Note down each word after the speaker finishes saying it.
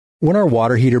When our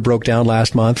water heater broke down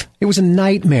last month, it was a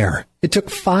nightmare. It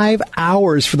took 5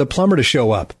 hours for the plumber to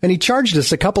show up, and he charged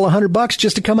us a couple of $100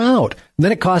 just to come out.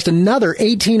 Then it cost another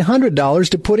 $1,800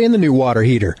 to put in the new water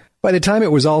heater. By the time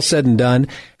it was all said and done,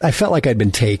 I felt like I'd been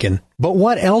taken. But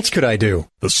what else could I do?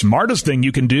 The smartest thing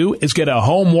you can do is get a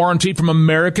home warranty from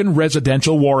American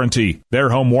Residential Warranty.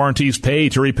 Their home warranties pay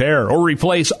to repair or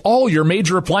replace all your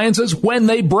major appliances when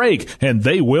they break, and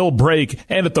they will break,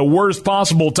 and at the worst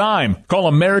possible time. Call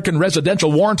American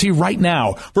Residential Warranty right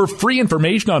now for free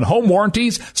information on home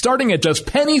warranties starting at just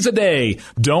pennies a day.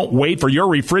 Don't wait for your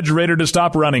refrigerator to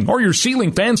stop running or your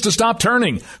ceiling fans to stop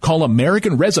turning. Call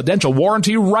American Residential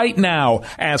Warranty right now.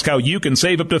 Ask how you can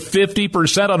save up to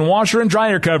 50% on washer and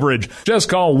dryer coverage. Just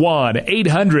call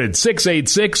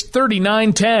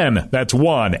 1-800-686-3910. That's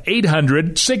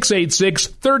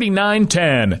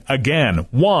 1-800-686-3910. Again,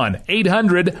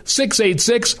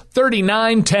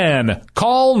 1-800-686-3910.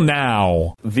 Call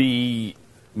now. The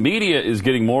media is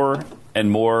getting more and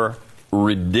more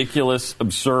ridiculous,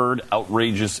 absurd,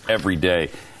 outrageous every day.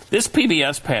 This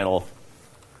PBS panel,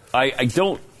 I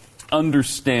don't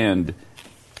understand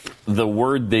the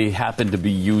word they happen to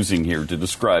be using here to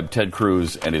describe Ted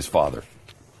Cruz and his father.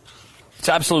 It's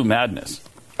absolute madness.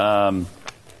 And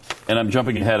I'm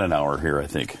jumping ahead an hour here, I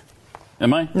think.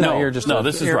 Am I? No, you're just... No,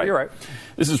 this is right. You're right.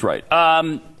 This is right.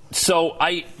 So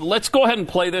let's go ahead and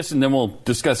play this, and then we'll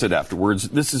discuss it afterwards.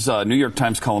 This is New York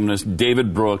Times columnist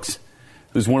David Brooks,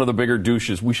 who's one of the bigger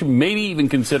douches. We should maybe even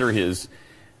consider his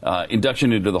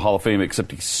induction into the Hall of Fame,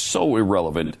 except he's so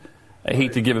irrelevant. I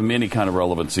hate to give him any kind of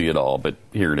relevancy at all, but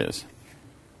here it is.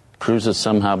 Cruz is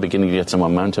somehow beginning to get some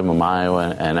momentum in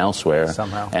Iowa and elsewhere.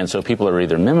 Somehow. And so people are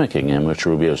either mimicking him, which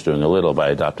Rubio's doing a little by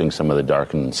adopting some of the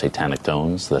dark and satanic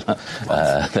tones that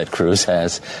that Cruz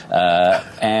has.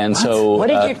 And so... What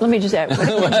did you... Let me just add. What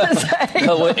did you just say?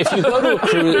 If you go to a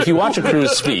Cruz, if you watch a Cruz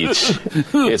speech,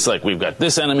 it's like, we've got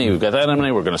this enemy, we've got that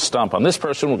enemy, we're going to stomp on this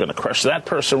person, we're going to crush that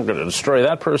person, we're going to destroy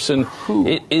that person.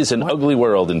 It is an ugly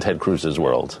world in Ted Cruz's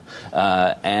world.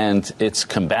 And it's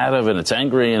combative, and it's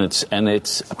angry, and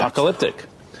it's apocalyptic.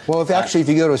 Well, if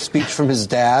you go to a speech from his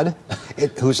dad,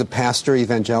 who's a pastor,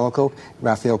 evangelical,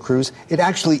 Rafael Cruz, it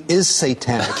actually is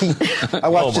satanic. I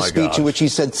watched a speech in which he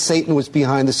said Satan was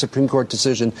behind the Supreme Court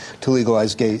decision to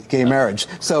legalize gay marriage.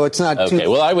 So it's not okay,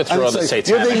 well, I would throw the satanic.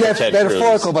 You're being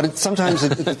metaphorical, but sometimes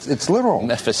it's literal.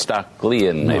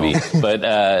 Mephistopheles, maybe.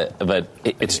 But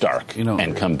it's dark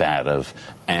and combative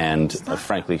and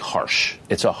frankly harsh.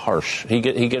 It's a harsh. He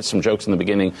gets some jokes in the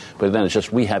beginning, but then it's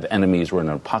just, we have enemies. We're in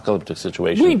an apocalyptic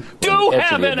situation. We do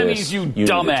have enemies, you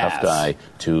dumbass. Need a tough guy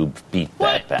to beat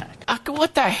that back.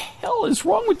 What the hell is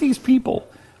wrong with these people?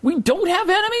 We don't have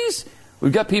enemies?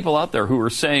 We've got people out there who are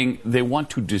saying they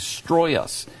want to destroy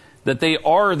us, that they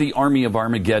are the army of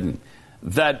Armageddon,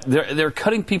 that they're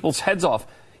cutting people's heads off.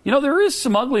 You know, there is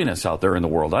some ugliness out there in the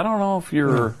world. I don't know if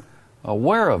you're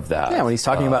aware of that. Yeah, when he's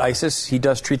talking about ISIS, he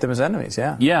does treat them as enemies,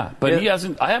 yeah. Yeah, but he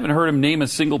hasn't. I haven't heard him name a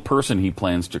single person he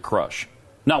plans to crush.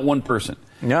 Not one person.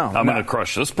 No. I'm going to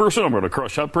crush this person, I'm going to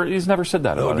crush that person. He's never said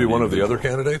that. That would be one of the other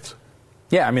candidates?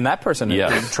 Yeah, I mean, that person,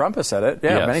 Trump has said it,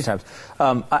 many times.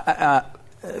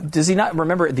 Does he not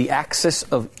remember the axis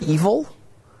of evil?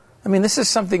 I mean, this is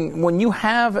something, when you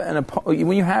have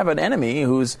an enemy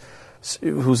who's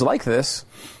like this,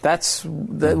 that's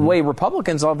the way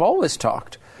Republicans have always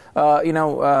talked. Reagan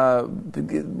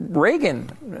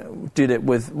did it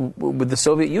with the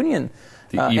Soviet Union.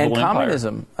 And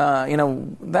communism,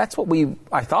 that's what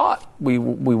I thought we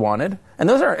wanted. And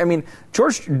those are, I mean,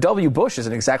 George W. Bush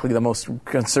isn't exactly the most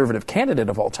conservative candidate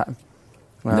of all time.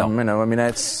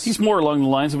 He's more along the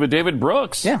lines of a David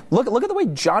Brooks. Yeah, look at the way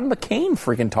John McCain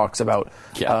freaking talks about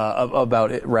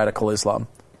radical Islam.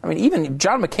 I mean, even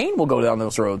John McCain will go down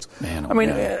those roads.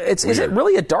 Is it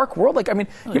really a dark world? Like, I mean,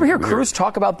 you ever hear Cruz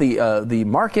talk about the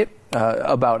market,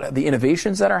 about the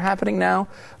innovations that are happening now,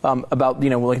 about,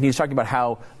 like he's talking about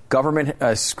how government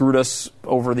screwed us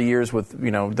over the years with,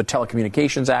 the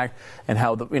Telecommunications Act, and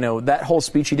how that whole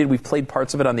speech he did, we've played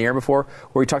parts of it on the air before,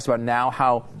 where he talks about now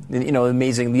how,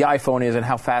 amazing the iPhone is and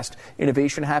how fast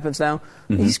innovation happens now.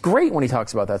 Mm-hmm. He's great when he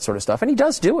talks about that sort of stuff, and he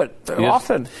does do it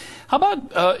often. How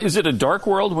about, is it a dark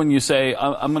world when you say,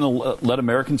 I'm going to let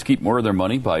Americans keep more of their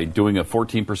money by doing a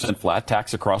 14% flat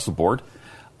tax across the board?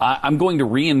 I'm going to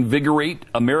reinvigorate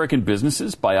American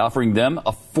businesses by offering them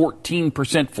a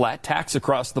 14% flat tax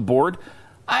across the board.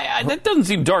 That doesn't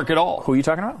seem dark at all. Who are you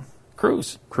talking about?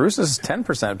 Cruz. Cruz is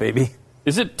 10%, baby.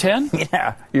 Is it 10?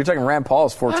 Yeah. You're talking Rand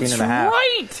Paul's 14.5. That's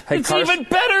right. Hey, it's even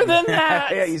better than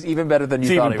that. Yeah, he's even better than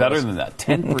you thought he was. It's even better than that.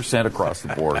 10% across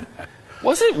the board.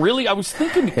 Was it really? I was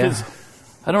thinking because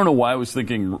I don't know why I was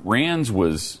thinking Rand's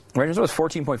was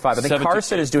 14.5. I think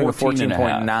Carson is doing a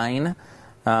 14.9.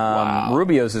 Wow.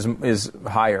 Rubio's is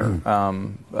higher.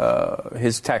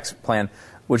 His tax plan,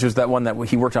 which was that one that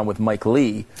he worked on with Mike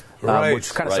Lee,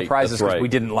 which kind of surprised us because we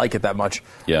didn't like it that much.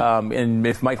 Yeah. And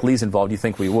if Mike Lee's involved, you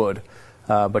think we would.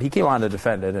 But he came on to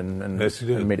defend it and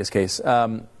made his case.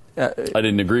 I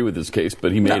didn't agree with his case,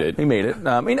 but he made it. He made it.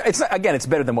 It's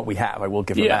better than what we have. I will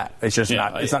give him that. It's just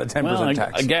not. It's not a 10%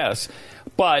 tax. I guess,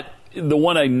 but the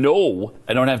one I know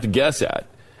I don't have to guess at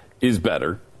is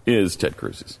better is Ted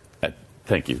Cruz's.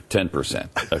 Thank you,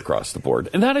 10% across the board,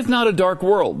 and that is not a dark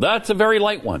world. That's a very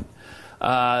light one.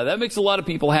 That makes a lot of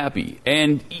people happy,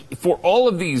 and for all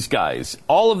of these guys,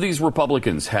 all of these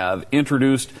Republicans have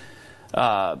introduced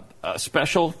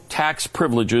special tax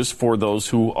privileges for those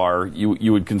who are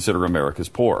you would consider America's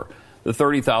poor. The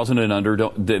 30,000 and under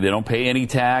they don't pay any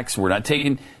tax. We're not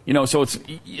taking so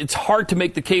it's hard to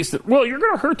make the case that you're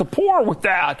going to hurt the poor with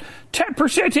that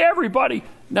 10% to everybody.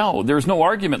 No, there's no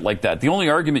argument like that. The only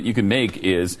argument you can make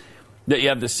is that you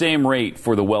have the same rate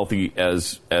for the wealthy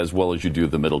as well as you do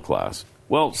the middle class.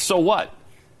 Well, so what?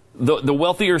 The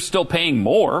wealthy are still paying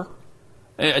more.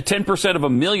 10% of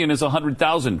 $1 million is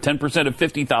 100,000. 10% of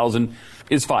 50,000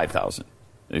 is 5,000.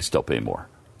 They still pay more.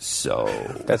 So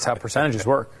that's how percentages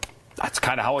work. That's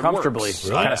kind of how it comfortably works.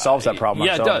 Kind of solves that problem.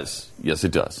 Yeah, it does. Yes,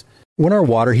 it does. When our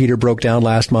water heater broke down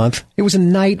last month, it was a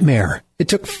nightmare. It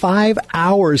took 5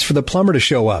 hours for the plumber to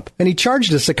show up, and he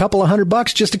charged us a couple of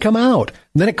 $100 just to come out.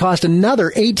 Then it cost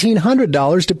another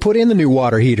 $1,800 to put in the new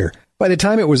water heater. By the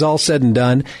time it was all said and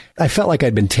done, I felt like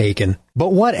I'd been taken.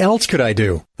 But what else could I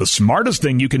do? The smartest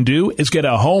thing you can do is get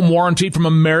a home warranty from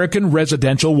American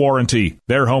Residential Warranty.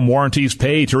 Their home warranties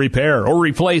pay to repair or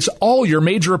replace all your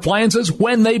major appliances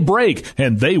when they break,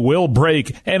 and they will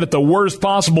break, and at the worst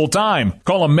possible time.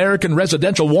 Call American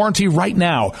Residential Warranty right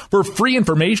now for free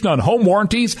information on home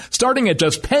warranties starting at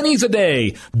just pennies a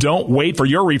day. Don't wait for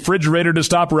your refrigerator to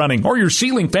stop running or your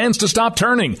ceiling fans to stop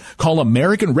turning. Call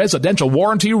American Residential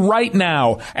Warranty right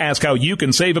now. Ask how you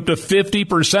can save up to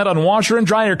 50% on washer and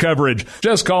dryer coverage.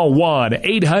 Just call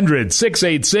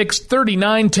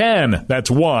 1-800-686-3910. That's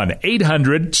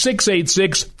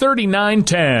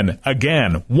 1-800-686-3910.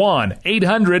 Again,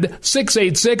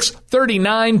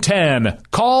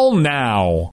 1-800-686-3910. Call now.